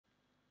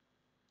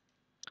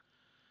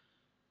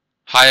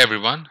Hi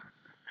everyone.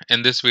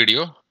 In this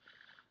video,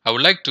 I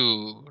would like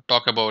to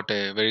talk about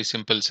a very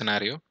simple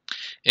scenario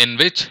in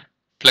which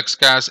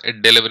FlexCast, a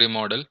delivery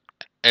model,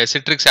 a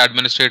Citrix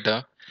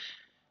administrator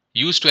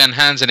used to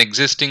enhance an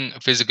existing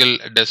physical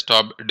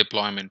desktop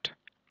deployment.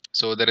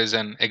 So there is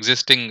an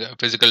existing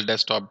physical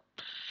desktop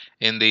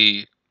in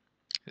the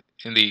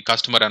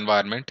customer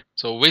environment.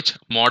 So which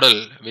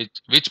model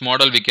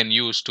we can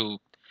use to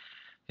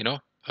you know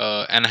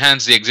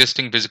enhance the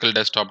existing physical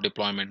desktop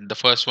deployment? The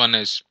first one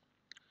is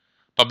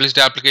published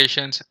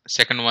applications.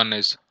 Second one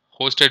is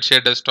hosted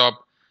shared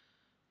desktop.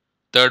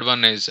 Third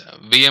one is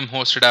VM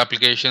hosted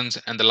applications,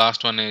 and the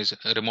last one is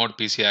remote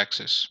PC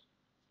access.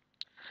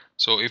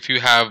 So if you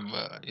have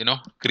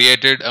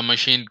created a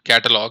machine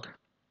catalog,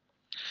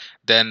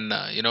 then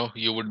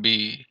you will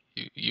be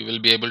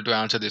able to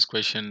answer this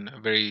question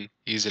very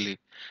easily.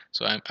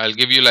 So I'll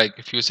give you like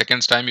a few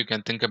seconds time. You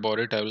can think about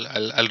it.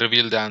 I'll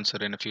reveal the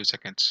answer in a few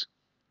seconds.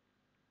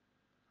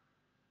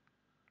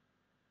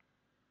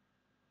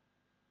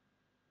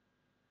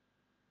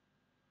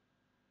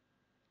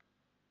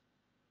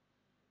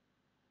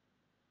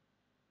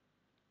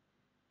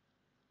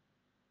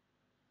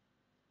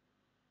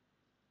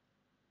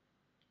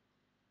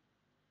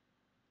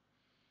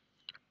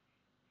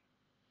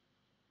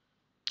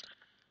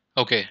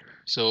 Okay,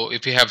 so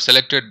if you have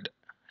selected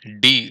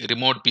D,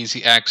 remote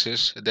PC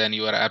access, then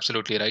you are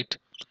absolutely right.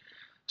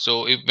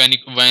 So if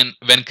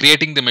when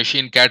creating the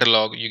machine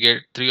catalog, you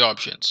get three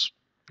options.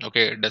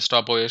 Okay,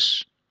 desktop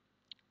OS,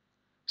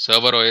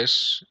 server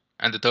OS,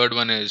 and the third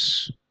one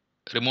is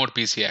remote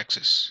PC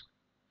access.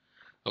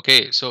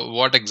 Okay, so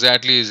what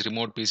exactly is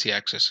remote PC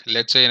access?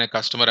 Let's say in a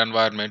customer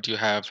environment you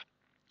have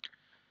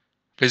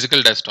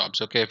physical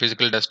desktops. Okay,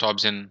 physical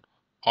desktops in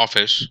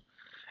office,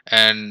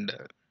 and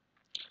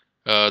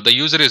the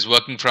user is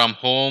working from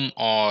home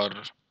or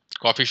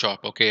coffee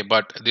shop. Okay,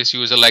 but this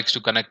user likes to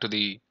connect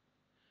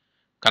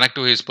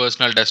to his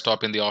personal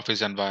desktop in the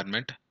office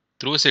environment.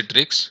 Through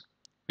Citrix,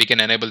 we can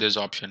enable this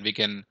option. We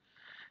can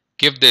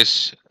give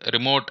this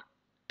remote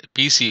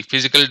PC,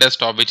 physical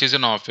desktop, which is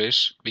in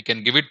office, we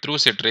can give it through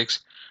Citrix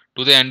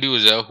to the end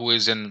user who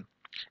is in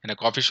a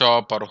coffee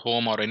shop or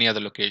home or any other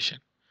location.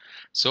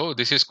 So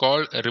this is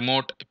called a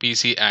remote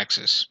PC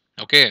access.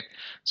 Okay.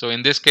 So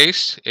in this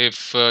case,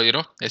 if a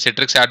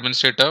Citrix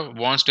administrator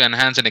wants to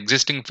enhance an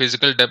existing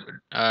physical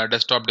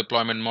desktop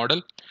deployment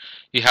model,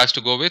 he has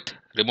to go with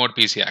remote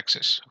PC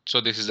access. So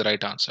this is the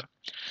right answer.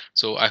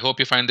 So I hope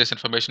you find this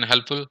information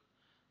helpful.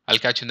 I'll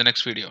catch you in the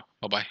next video.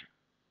 Bye bye.